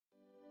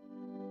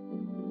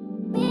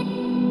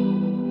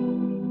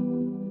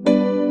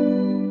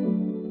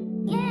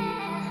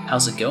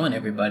How's it going,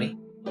 everybody?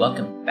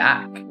 Welcome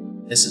back.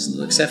 This is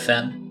Lux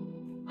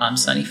FM. I'm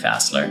Sunny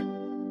Fassler,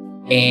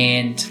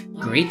 and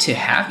great to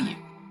have you.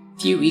 A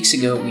few weeks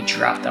ago, we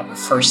dropped our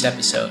first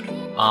episode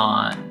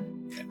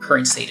on the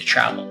current state of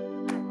travel,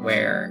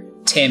 where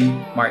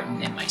Tim,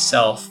 Martin, and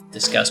myself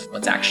discussed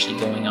what's actually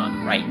going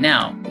on right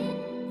now.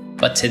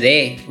 But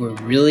today, we're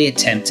really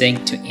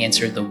attempting to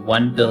answer the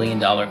 $1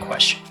 billion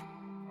question.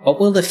 What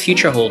will the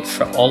future hold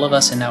for all of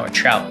us in our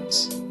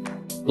travels?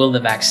 Will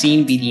the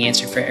vaccine be the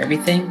answer for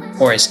everything,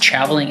 or is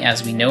traveling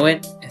as we know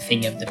it a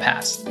thing of the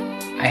past?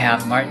 I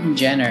have Martin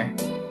Jenner,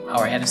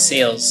 our head of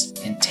sales,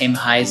 and Tim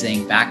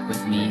Heising back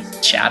with me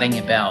chatting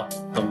about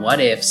the what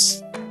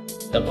ifs,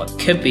 the what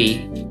could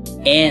be,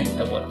 and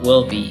the what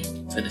will be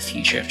for the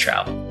future of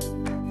travel.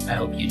 I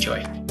hope you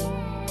enjoy.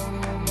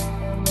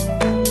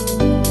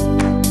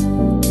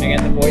 I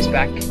got the boys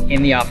back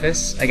in the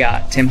office. I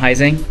got Tim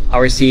Heising,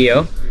 our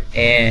CEO,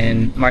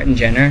 and Martin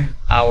Jenner,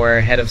 our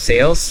head of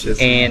sales. Cheers.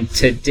 And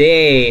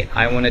today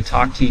I want to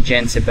talk to you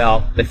gents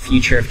about the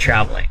future of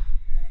traveling.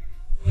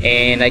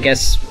 And I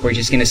guess we're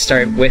just going to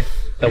start with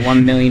the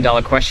 $1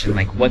 million question.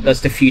 Like, what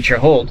does the future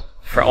hold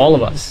for all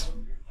of us?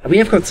 We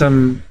have got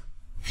some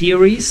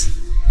theories,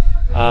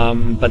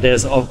 but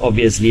there's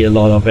obviously a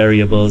lot of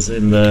variables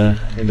in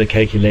the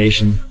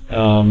calculation.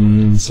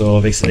 So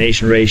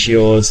vaccination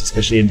ratios,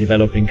 especially in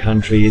developing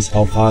countries,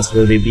 how fast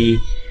will they be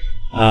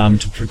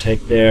to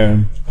protect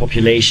their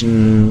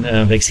population,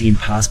 vaccine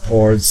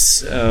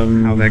passports,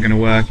 how they're going to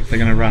work, if they're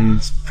going to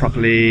run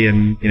properly,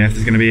 and if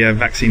there's going to be a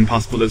vaccine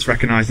passport that's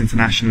recognized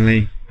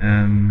internationally,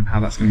 how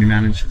that's going to be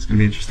managed. It's going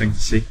to be interesting to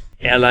see.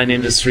 Airline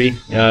industry,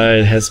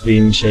 it has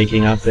been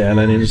shaking up the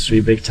airline industry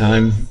big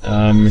time,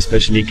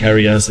 especially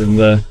carriers in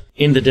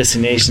the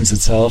destinations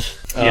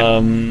itself.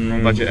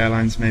 Budget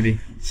airlines, maybe,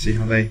 see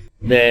how they.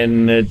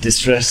 Then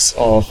distress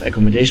of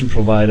accommodation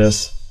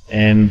providers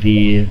and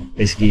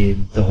basically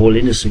the whole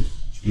industry,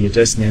 the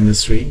adjacent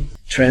industry,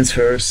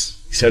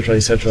 transfers, etc.,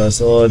 etc.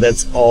 So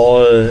that's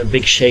all a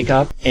big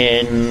shake-up,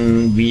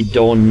 and we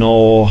don't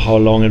know how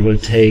long it will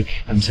take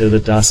until the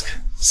dust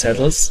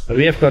settles. But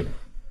we have got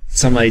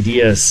some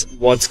ideas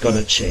what's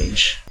gonna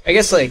change. I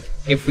guess,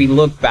 if we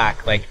look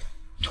back,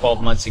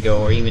 12 months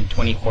ago or even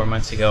 24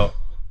 months ago,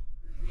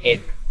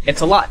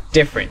 it's a lot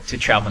different to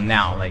travel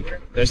now.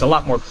 There's a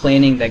lot more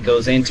planning that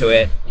goes into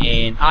it,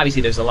 and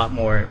obviously there's a lot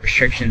more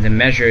restrictions and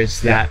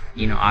measures that,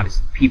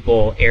 obviously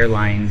people,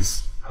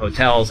 airlines,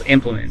 hotels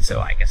implement. So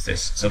I guess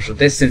there's social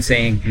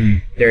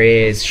distancing, there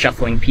is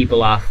shuffling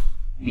people off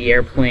the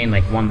airplane,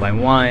 one by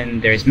one,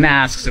 there's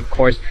masks, of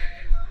course.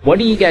 What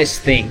do you guys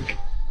think?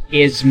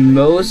 Is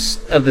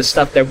most of the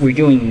stuff that we're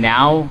doing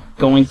now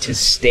going to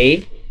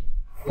stay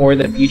for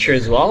the future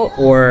as well,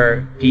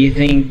 or do you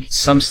think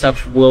some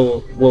stuff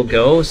will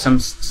go, some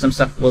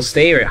stuff will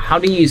stay, or how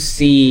do you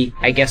see,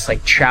 I guess,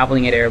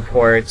 traveling at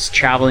airports,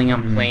 traveling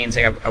on planes?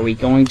 Are we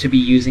going to be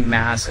using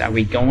masks? Are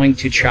we going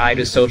to try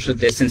to social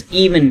distance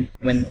even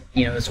when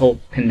this whole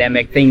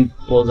pandemic thing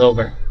blows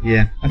over?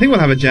 Yeah, I think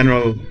we'll have a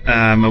general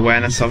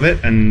awareness of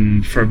it,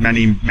 and for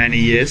many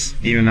years,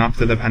 even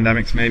after the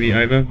pandemic's maybe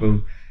over,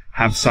 we'll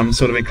have some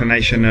sort of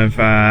inclination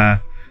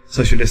of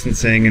social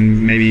distancing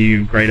and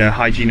maybe greater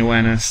hygiene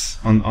awareness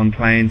on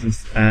planes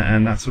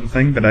and that sort of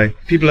thing. But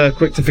people are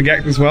quick to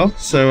forget as well,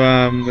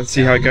 so let's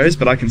see how it goes.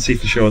 But I can see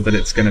for sure that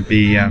it's going to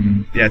be,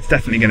 it's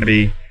definitely going to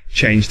be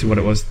changed to what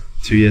it was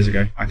 2 years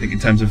ago, I think, in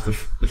terms of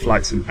the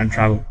flights and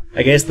travel.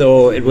 I guess,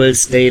 though, it will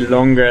stay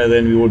longer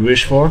than we would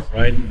wish for,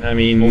 right? I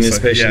mean, also,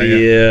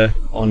 especially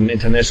on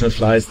international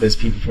flights, there's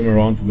people from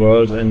around the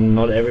world, and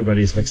not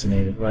everybody is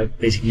vaccinated, right?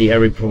 Basically,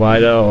 every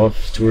provider of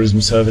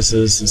tourism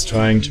services is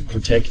trying to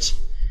protect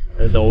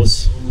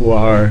those who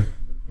are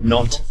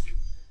not,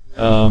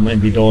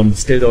 and we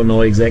still don't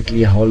know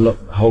exactly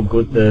how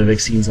good the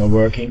vaccines are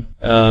working.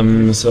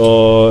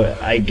 So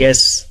I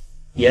guess,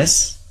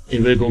 yes,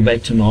 it will go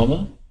back to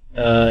normal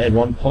at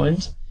one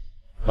point,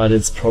 but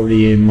it's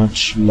probably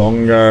much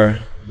longer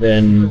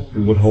than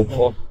we would hope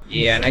for.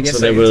 Yeah, and I guess so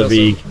there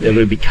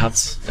will be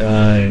cuts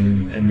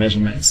and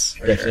measurements,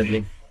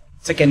 definitely.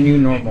 It's like a new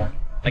normal.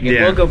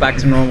 It will go back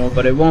to normal,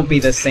 but it won't be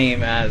the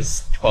same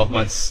as 12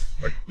 months.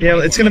 Yeah,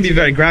 well, it's going to be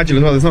very gradual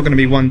as well. There's not going to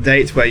be one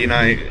date where,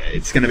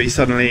 it's going to be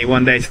suddenly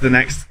one day to the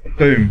next,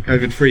 boom,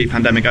 COVID-free,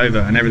 pandemic over,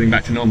 and everything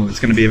back to normal. It's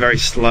going to be a very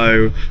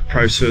slow,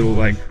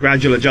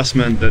 gradual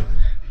adjustment that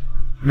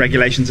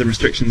regulations and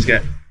restrictions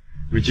get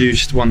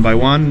reduced one by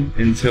one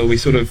until we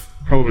sort of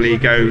probably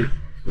go,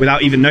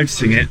 without even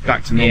noticing it,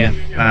 back to normal.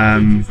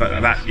 Yeah. But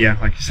that,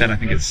 like you said, I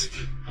think it's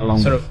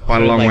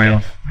quite a long like way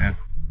off. Yeah.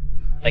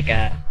 Like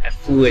a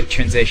fluid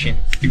transition.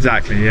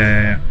 Exactly,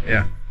 yeah.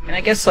 And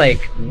I guess,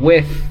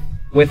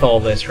 with all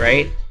this,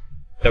 right,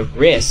 the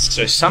risks,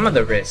 or some of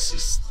the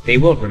risks, they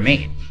will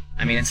remain.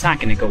 I mean, it's not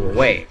going to go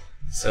away.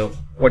 So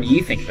what do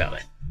you think about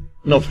it?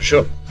 No, for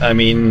sure. I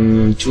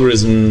mean,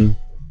 tourism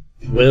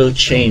will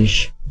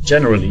change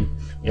generally.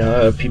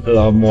 Yeah, people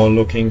are more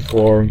looking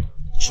for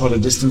shorter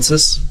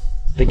distances,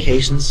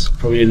 vacations,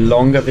 probably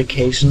longer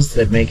vacations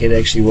that make it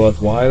actually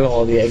worthwhile,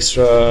 all the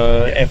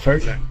extra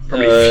effort.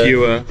 Probably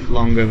fewer,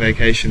 longer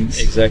vacations.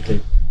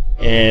 Exactly.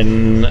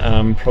 And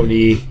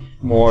probably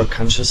more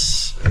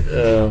conscious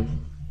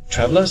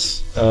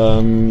travelers.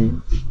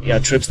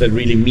 Trips that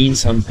really mean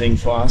something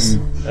for us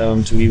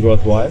to be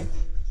worthwhile.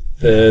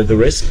 The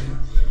risk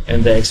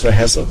and the extra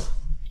hassle.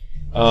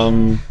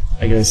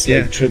 I guess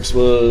trips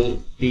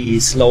will be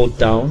slowed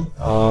down.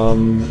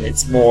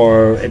 It's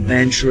more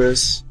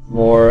adventurous,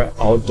 more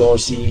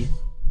outdoorsy,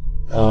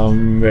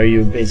 where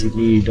you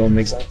basically don't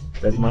mix up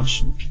that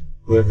much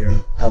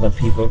with other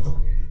people.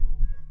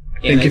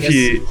 I think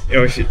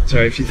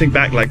if you think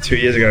back like 2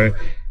 years ago,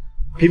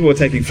 people were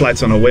taking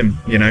flights on a whim,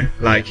 you know,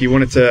 like people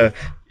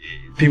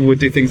would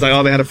do things like,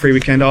 oh, they had a free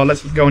weekend, oh,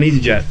 let's go on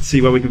EasyJet,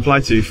 see where we can fly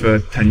to for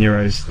 10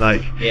 euros.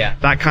 Like,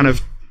 that kind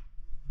of,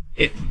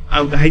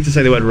 I hate to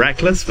say the word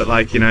reckless, but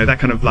like, you know, that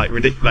kind of like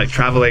like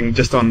traveling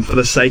just on for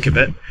the sake of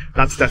it,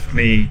 that's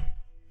definitely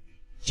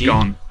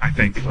gone, I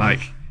think. Like,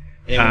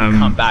 it will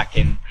come back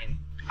in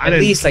at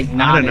least like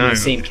not in the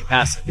same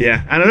capacity.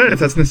 Yeah, and I don't know if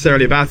that's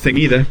necessarily a bad thing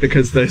either,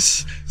 because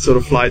there's sort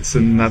of flights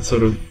and that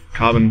sort of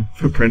carbon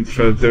footprint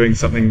for doing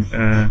something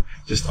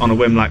just on a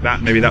whim like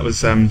that. Maybe that was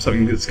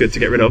something that's good to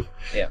get rid of.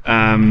 Yeah.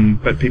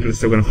 But people are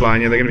still going to fly,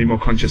 and they're going to be more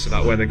conscious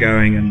about where they're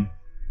going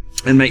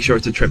and make sure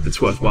it's a trip that's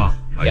worthwhile.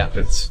 Like,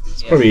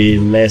 it's probably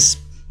less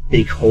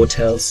big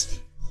hotels,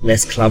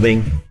 less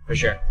clubbing. For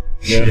sure.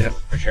 Yeah,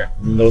 for sure.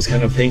 And those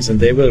kind of things, and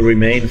they will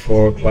remain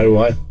for quite a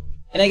while.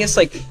 And I guess,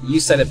 like you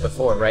said it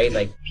before, right?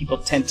 Like, people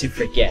tend to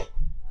forget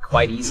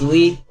quite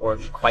easily or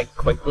quite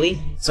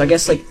quickly. So I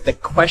guess, like, the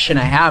question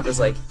I have is,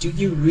 like, do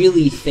you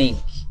really think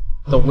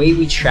the way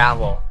we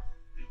travel,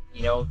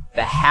 you know,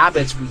 the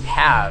habits we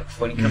have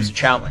when it comes to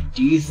traveling,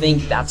 do you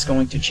think that's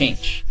going to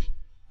change?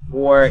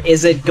 Or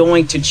is it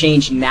going to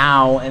change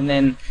now and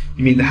then...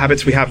 You mean the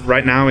habits we have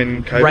right now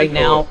in COVID? Right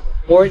now,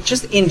 or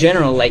just in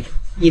general, like,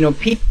 you know,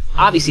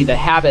 obviously the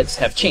habits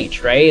have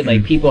changed, right?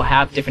 Like, people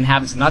have different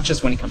habits, not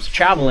just when it comes to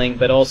traveling,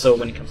 but also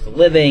when it comes to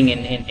living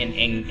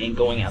and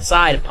going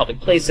outside of public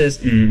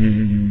places.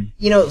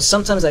 You know,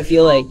 sometimes I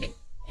feel like,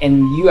 and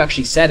you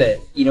actually said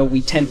it, you know,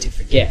 we tend to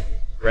forget,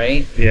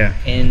 right? Yeah.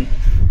 And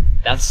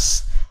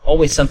that's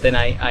always something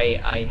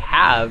I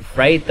have,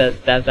 right?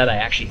 That I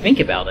actually think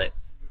about it.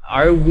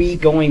 Are we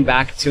going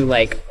back to,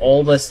 like,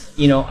 all this,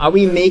 you know, are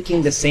we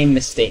making the same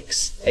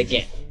mistakes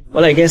again?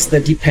 Well, I guess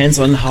that depends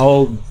on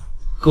how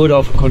good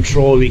of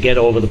control we get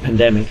over the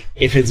pandemic.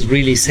 If it's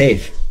really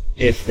safe,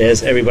 if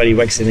there's everybody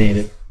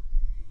vaccinated,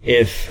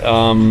 if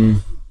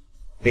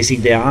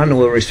basically there are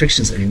no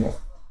restrictions anymore,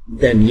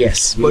 then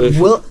yes. But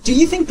do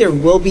you think there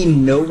will be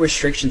no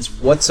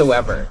restrictions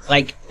whatsoever?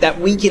 Like, that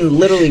we can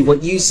literally,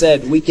 what you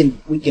said, we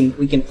can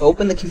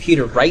open the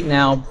computer right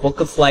now, book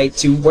a flight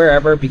to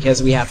wherever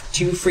because we have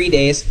 2 free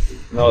days.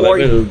 No,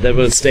 that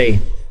will stay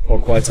for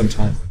quite some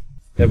time.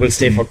 That will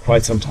stay for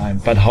quite some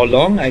time. But how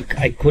long, I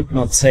could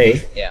not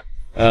say. Yeah.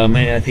 And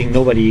I think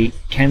nobody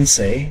can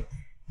say,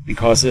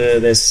 because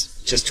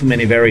there's just too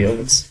many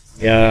variables.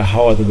 Yeah,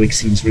 how are the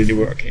vaccines really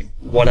working?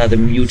 What are the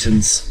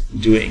mutants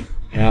doing?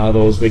 Are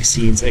those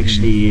vaccines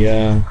actually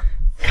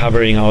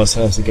covering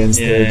ourselves against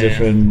the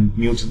different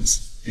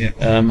mutants?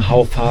 Yeah.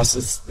 How fast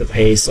is the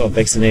pace of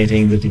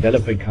vaccinating the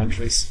developing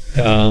countries,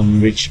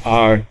 which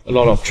are a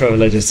lot of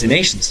traveler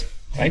destinations,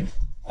 right?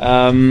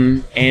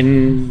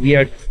 And we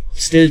are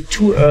still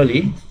too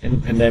early in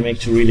the pandemic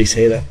to really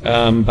say that.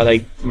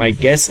 But my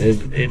guess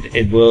is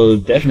it will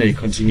definitely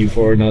continue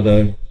for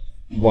another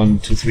 1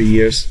 to 3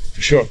 years,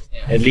 for sure,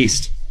 at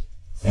least.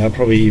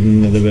 Probably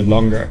even a little bit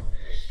longer.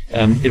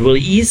 It will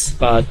ease,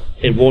 but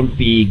it won't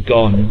be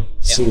gone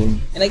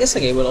soon. And I guess,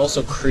 like, it would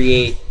also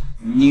create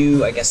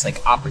new, I guess,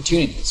 like,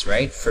 opportunities,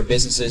 right, for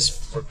businesses,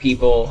 for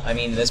people. I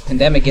mean, this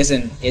pandemic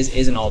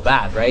isn't all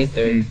bad, right?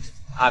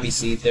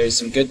 Obviously there's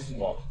some good.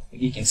 Well,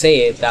 you can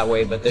say it that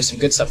way, but there's some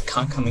good stuff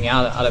coming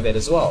out of it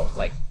as well.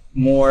 Like,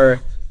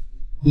 more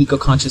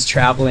eco-conscious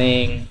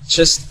traveling,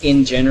 just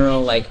in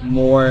general, like,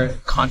 more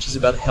conscious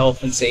about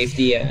health and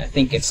safety. And I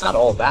think it's not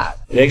all bad.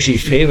 It actually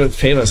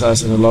favors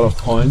us in a lot of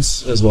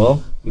points as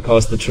well,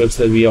 because the trips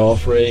that we are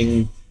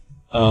offering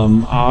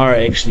are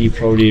actually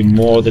probably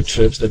more the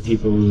trips that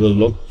people will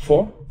look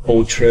for.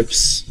 Boat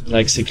trips,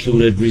 like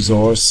secluded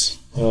resorts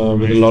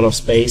with a lot of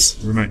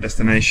space. Remote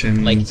destinations.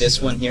 Like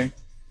this one here.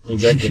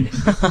 Exactly.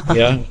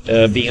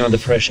 Being on the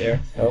fresh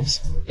air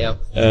helps. Yep.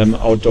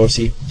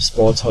 Outdoorsy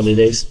sports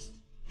holidays.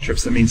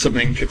 Trips that mean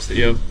something, trips that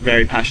you're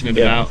very passionate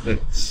about.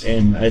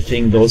 And I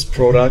think those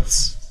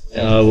products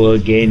will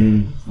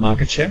gain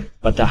market share,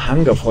 but the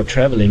hunger for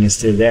traveling is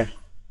still there.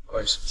 Of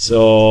course.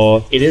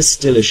 So it is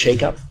still a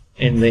shake-up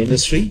in the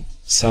industry.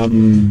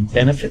 Some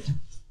benefit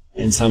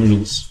and some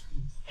lose,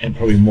 and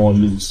probably more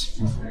lose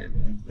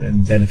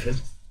than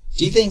benefit.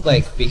 Do you think,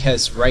 like,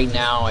 because right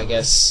now, I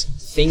guess,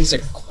 things are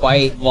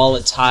quite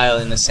volatile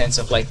in the sense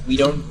of, like, we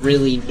don't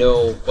really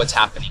know what's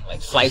happening.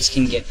 Like, flights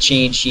can get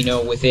changed, you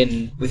know,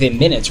 within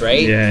minutes,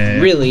 right?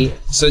 Yeah. Really.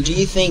 So do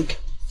you think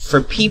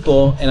for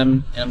people,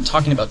 and I'm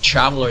talking about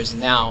travelers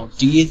now,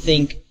 do you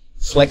think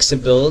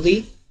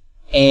flexibility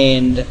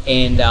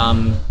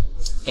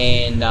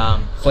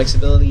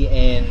flexibility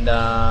and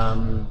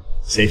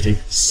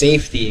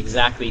safety,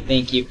 exactly,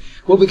 thank you,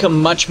 will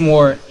become much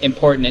more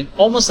important and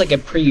almost like a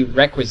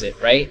prerequisite,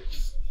 right?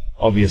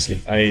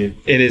 Obviously,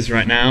 it is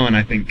right now, and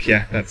I think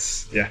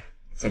it's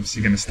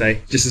obviously going to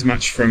stay just as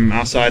much from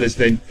our side as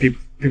people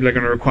are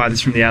going to require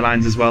this from the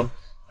airlines as well.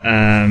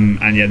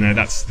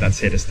 That's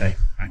here to stay.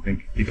 I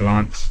think people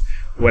aren't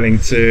willing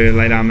to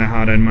lay down their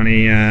hard-earned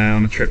money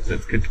on a trip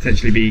that could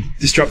potentially be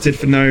disrupted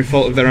for no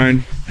fault of their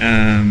own.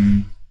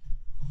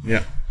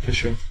 For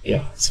sure.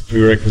 Yeah, it's a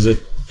prerequisite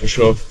for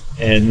sure.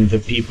 And the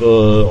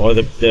people or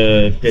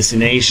the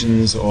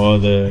destinations or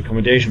the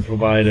accommodation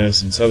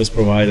providers and service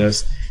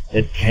providers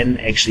that can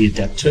actually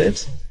adapt to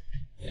it,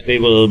 they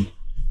will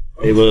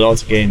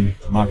also gain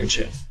market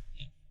share.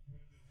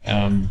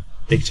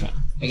 Big time.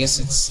 I guess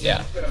it's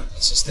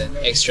just an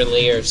extra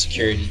layer of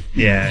security,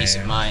 peace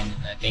of mind,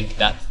 and I think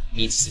that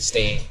needs to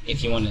stay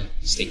if you want to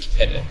stay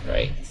competitive,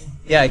 right?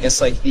 Yeah, I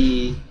guess like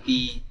the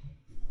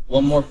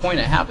one more point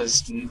I have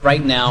is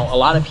right now a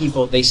lot of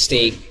people, they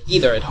stay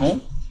either at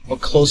home or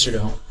closer to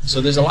home.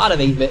 So there's a lot of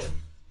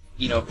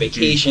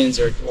vacations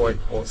or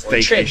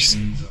trips,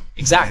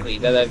 exactly,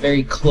 that are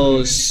very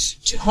close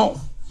to home.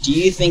 Do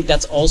you think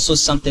that's also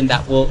something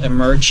that will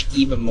emerge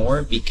even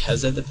more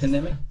because of the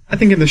pandemic? I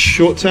think in the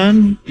short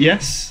term,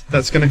 yes,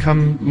 that's going to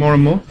come more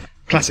and more.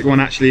 Classic one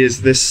actually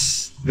is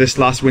this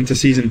last winter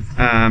season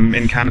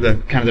in Canada.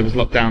 Canada was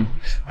locked down,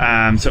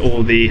 so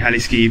all the heli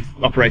ski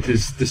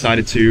operators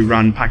decided to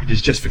run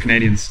packages just for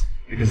Canadians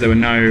because there were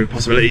no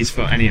possibilities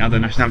for any other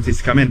nationalities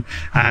to come in,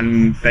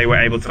 and they were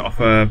able to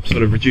offer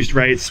sort of reduced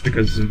rates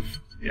because of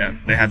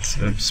they had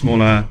a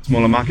smaller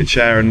market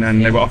share,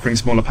 and they were offering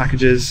smaller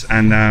packages,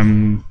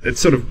 and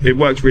it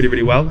worked really,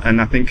 really well.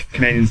 And I think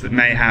Canadians that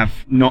may have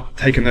not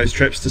taken those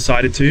trips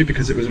decided to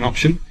because it was an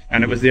option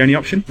and it was the only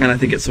option. And I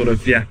think it sort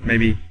of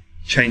maybe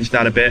changed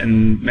that a bit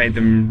and made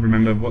them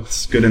remember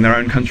what's good in their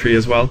own country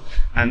as well.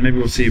 And maybe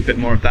we'll see a bit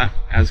more of that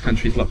as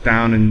countries lock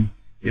down and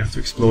you have to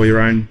explore your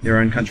own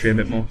country a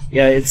bit more.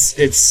 Yeah, it's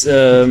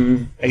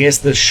I guess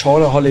the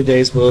shorter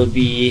holidays will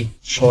be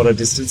shorter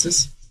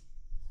distances,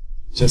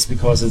 just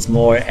because it's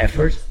more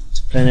effort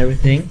to plan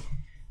everything,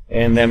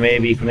 and there may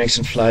be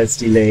connection flights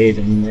delayed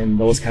and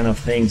those kind of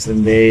things,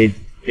 and they're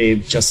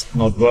just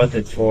not worth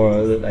it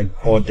for like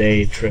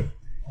 4-day trip.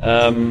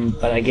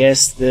 But I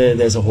guess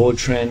there's a whole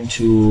trend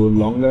to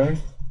longer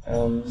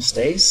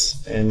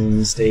stays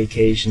and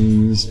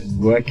staycations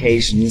and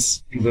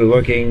workations. People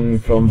working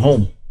from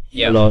home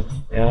a lot.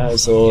 Yeah,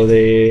 so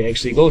they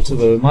actually go to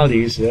the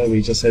Maldives. Yeah,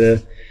 we just had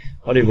a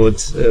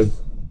Hollywood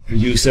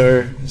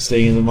producer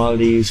staying in the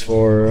Maldives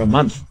for a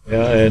month,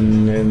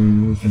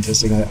 and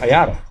fantastic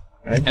Ayara,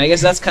 right? And I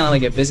guess that's kind of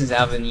like a business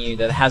avenue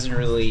that hasn't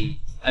really.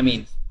 I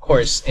mean, of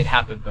course, it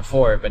happened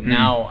before, but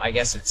now I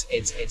guess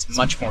it's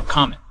much more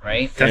common,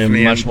 right?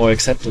 Definitely, and much more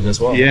accepted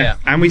as well. Yeah,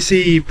 and we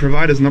see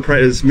providers and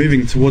operators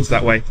moving towards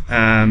that way.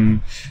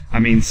 I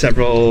mean,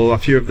 a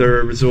few of the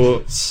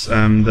resorts,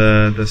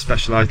 the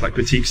specialized like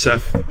boutique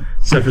surf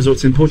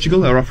resorts in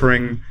Portugal are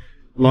offering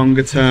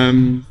longer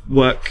term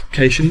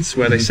workations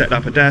where they set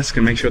up a desk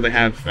and make sure they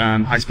have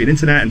high-speed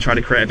internet and try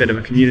to create a bit of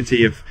a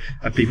community of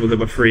people that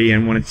were free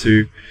and wanted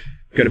to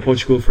go to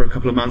Portugal for a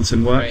couple of months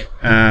and work.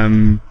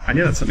 And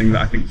that's something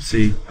that I think we'll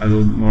see a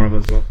little more of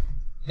as well.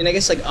 And I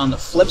guess like on the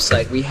flip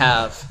side, we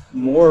have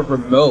more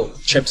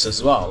remote trips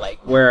as well, like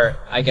where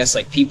I guess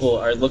like people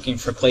are looking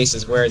for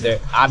places where there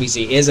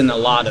obviously isn't a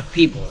lot of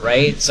people,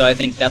 right? So I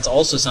think that's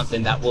also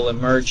something that will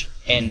emerge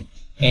and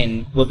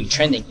will be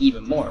trending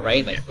even more,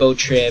 right? Like boat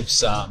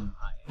trips,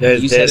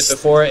 you said it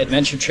before,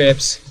 adventure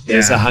trips.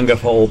 There's a hunger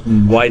for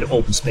wide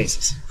open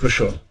spaces, for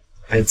sure.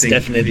 It's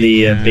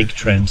definitely a big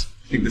trend.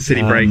 I think the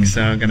city breaks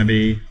are going to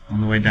be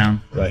on the way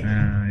down. Right.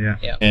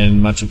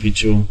 And Machu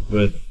Picchu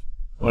with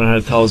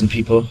 100,000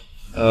 people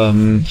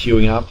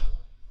queuing up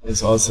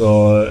is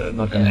also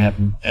not going to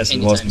happen as it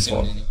was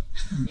before.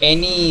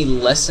 Any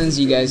lessons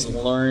you guys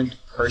learned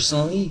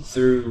personally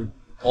through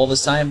all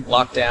this time,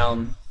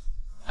 lockdown,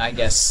 I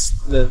guess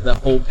the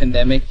whole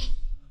pandemic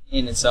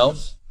in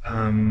itself?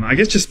 I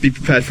guess just be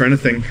prepared for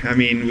anything. I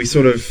mean, we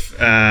sort of,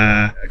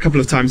 a couple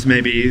of times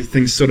maybe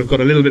things sort of got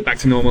a little bit back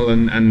to normal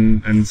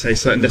and say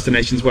certain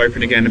destinations were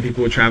open again and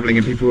people were traveling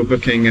and people were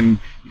booking, and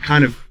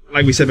kind of,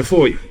 like we said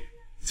before,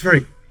 it's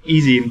very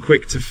easy and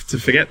quick to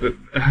forget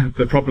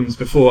the problems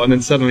before, and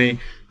then suddenly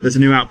there's a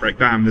new outbreak,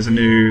 bam, there's a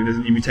new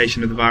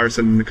mutation of the virus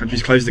and the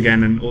country's closed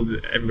again and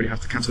everybody has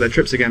to cancel their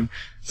trips again.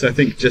 So I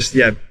think just,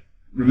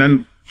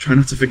 remember, try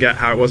not to forget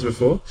how it was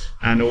before,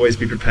 and always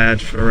be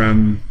prepared for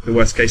the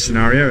worst case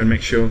scenario, and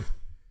make sure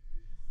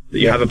that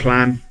you have a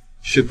plan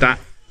should that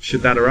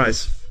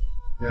arise.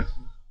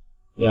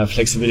 Yeah,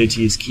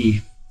 flexibility is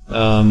key.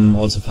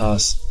 Also for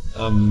us,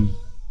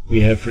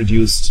 we have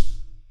reduced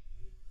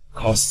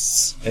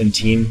costs and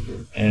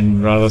team,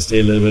 and rather stay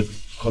a little bit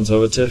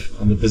conservative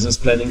on the business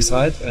planning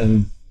side,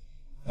 and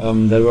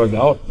that worked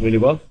out really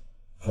well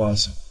for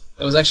us.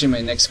 That was actually my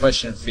next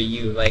question for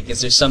you. Like,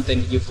 is there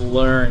something you've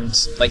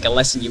learned, like a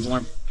lesson you've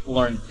learned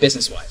learn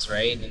business-wise,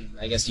 right? And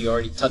I guess you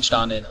already touched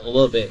on it a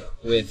little bit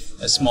with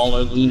a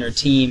smaller, leaner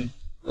team,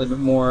 a little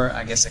bit more,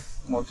 I guess, a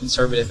more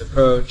conservative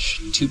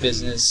approach to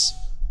business.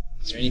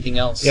 Is there anything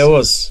else? Yeah,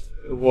 it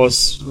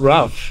was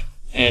rough,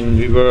 and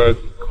we were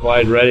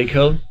quite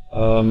radical.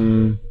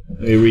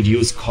 We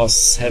reduced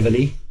costs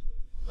heavily,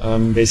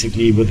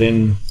 basically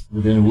within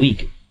a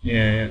week.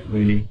 Yeah,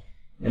 really.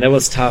 And that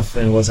was tough,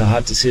 and it was a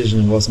hard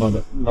decision. It was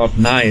not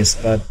nice,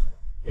 but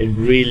it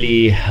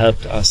really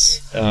helped us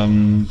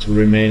to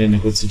remain in a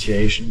good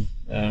situation,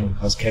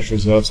 because cash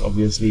reserves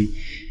obviously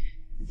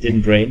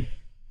didn't drain.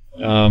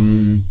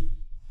 And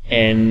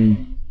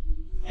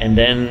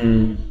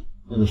then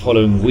in the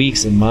following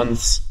weeks and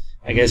months,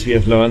 I guess we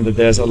have learned that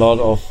there's a lot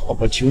of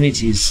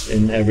opportunities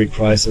in every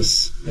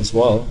crisis as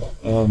well.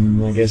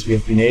 I guess we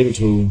have been able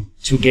to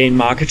gain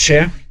market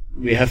share.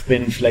 We have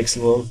been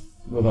flexible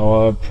with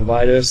our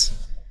providers.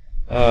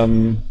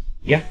 So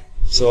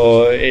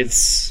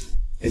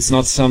it's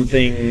not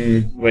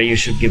something where you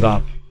should give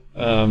up.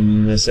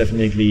 There's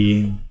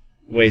definitely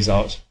ways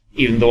out,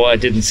 even though I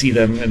didn't see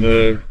them in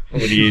the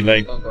probably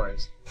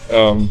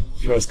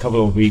first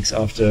couple of weeks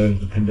after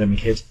the pandemic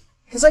hit.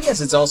 Because I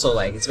guess it's also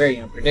it's very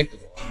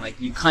unpredictable.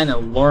 Like you kind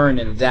of learn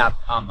and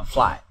adapt on the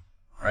fly,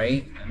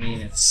 right? I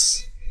mean,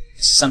 it's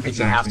something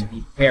you have to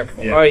be prepared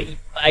for. Yeah. Or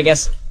I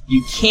guess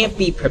you can't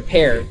be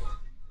prepared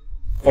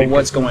for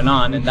what's going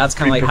on, and that's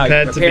kind of like how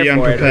you prepare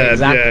for it. Right?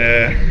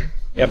 Exactly.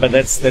 Yeah, but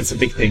that's a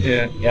big thing.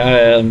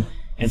 Yeah.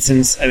 And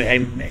since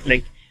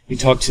we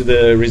talked to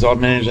the resort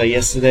manager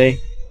yesterday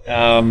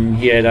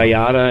here at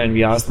IATA, and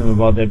we asked them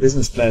about their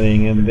business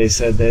planning, and they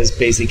said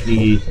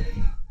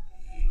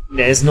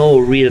there's no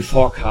real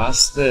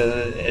forecast,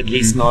 at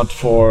least not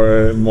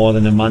for more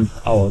than a month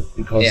out,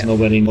 because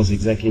nobody knows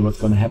exactly what's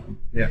going to happen.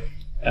 Yeah.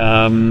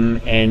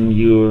 And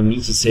you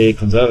need to stay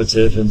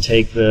conservative and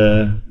take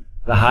the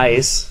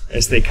highs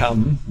as they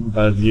come,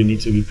 but you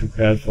need to be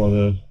prepared for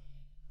the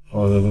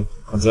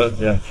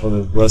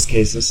worst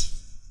cases.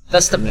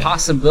 That's the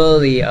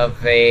possibility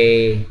of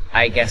a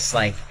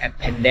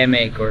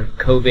pandemic or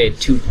COVID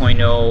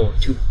 2.0,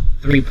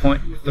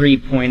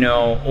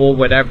 3.0 or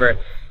whatever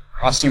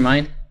cross your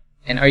mind?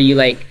 And are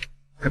you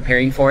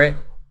preparing for it?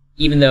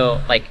 Even though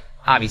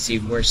obviously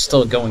we're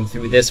still going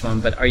through this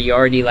one, but are you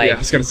already I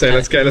was going to say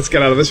let's get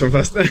out of this one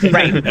first.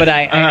 Right, but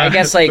I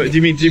guess but do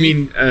you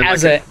mean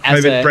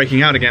COVID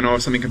breaking out again or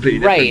something completely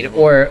different?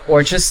 Right,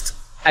 or just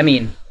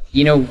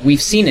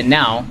we've seen it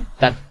now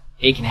that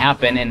it can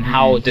happen and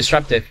how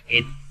disruptive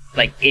it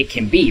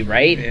can be,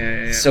 right?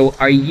 Yeah. So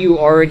are you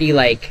already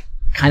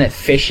kind of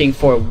fishing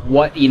for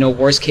what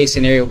worst case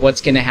scenario, what's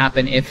going to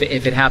happen if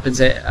it happens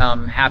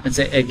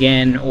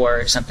again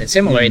or something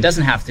similar? It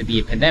doesn't have to be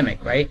a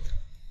pandemic, right?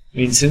 I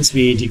mean, since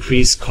we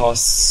decreased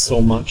costs so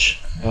much,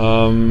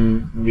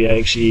 we are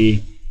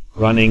actually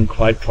running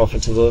quite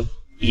profitable,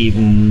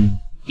 even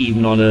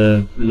on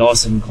a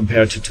loss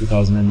compared to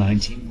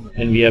 2019,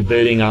 and we are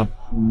building up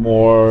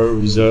more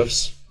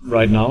reserves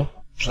right now.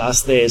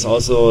 Plus, there is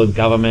also the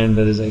government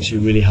that is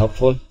actually really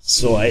helpful.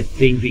 So I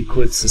think we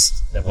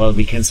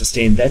can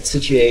sustain that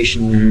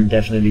situation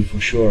definitely for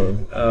sure.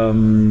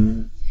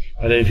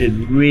 But if it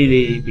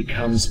really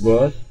becomes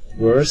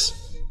worse,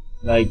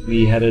 like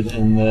we had it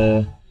in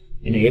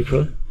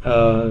April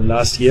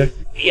last year,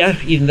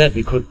 even that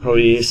we could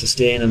probably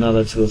sustain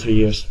another 2 or 3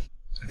 years.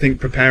 I think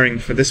preparing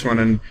for this one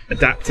and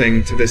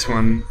adapting to this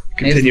one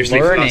continuously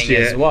for last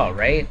year as well,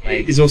 right?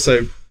 Is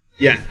also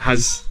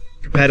has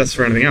prepared us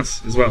for anything else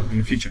as well in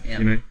the future.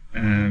 Yeah.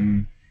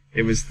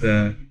 It was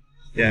the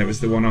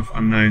one-off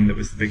unknown that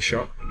was the big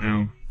shock. But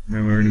now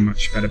we're in a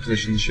much better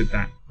position should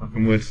that, knock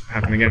on wood,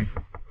 happen again.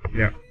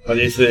 Yeah. But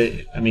if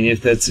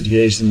that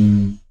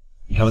situation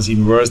becomes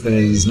even worse than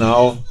it is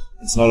now,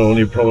 it's not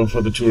only a problem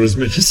for the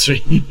tourism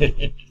industry.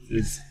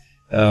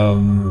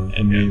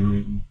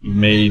 And we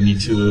may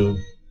need to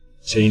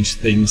change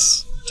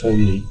things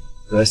totally,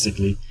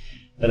 drastically.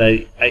 But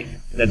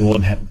that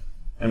won't happen.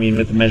 I mean,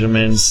 with the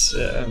measurements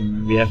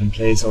we have in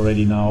place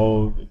already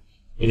now,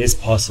 it is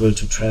possible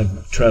to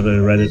travel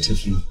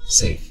relatively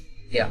safe.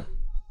 Yeah.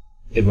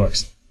 It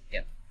works.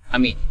 Yeah. I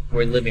mean,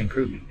 we're living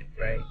proof,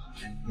 right?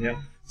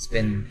 Yeah. It's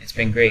been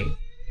great.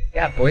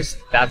 Yeah, boys,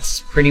 that's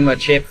pretty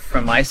much it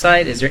from my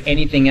side. Is there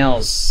anything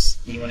else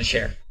you want to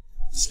share?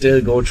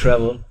 Still go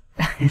travel.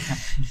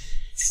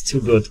 It's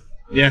too good.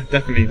 Yeah,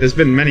 definitely. There's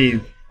been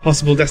many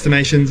possible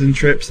destinations and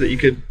trips that you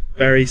could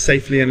very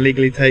safely and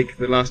legally take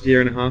the last year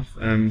and a half.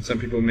 Some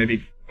people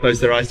maybe close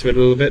their eyes to it a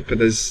little bit, but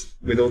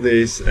with all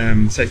these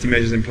safety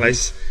measures in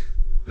place,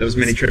 there's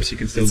many trips you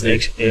can still do.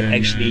 It's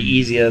actually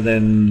easier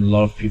than a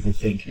lot of people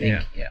think.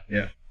 Yeah.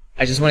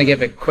 I just want to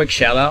give a quick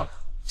shout out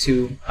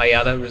to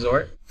IATA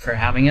Resort for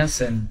having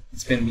us, and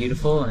it's been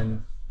beautiful,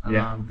 and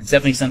it's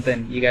definitely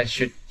something you guys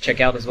should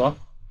check out as well.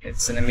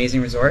 It's an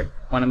amazing resort,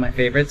 one of my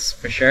favorites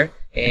for sure,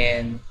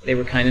 and they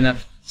were kind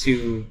enough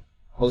to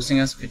hosting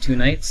us for 2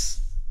 nights.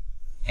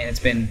 And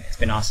it's been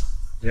awesome.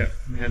 Yeah.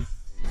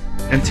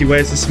 Empty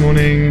waves this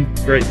morning.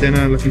 Great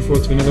dinner. Looking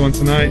forward to another one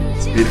tonight.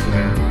 It's beautiful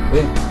here.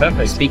 Cool.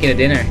 Perfect. Speaking of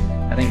dinner,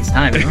 I think it's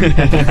time.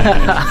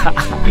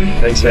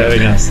 Thanks for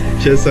having us.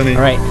 Cheers, Sonny.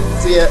 All right.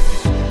 See ya.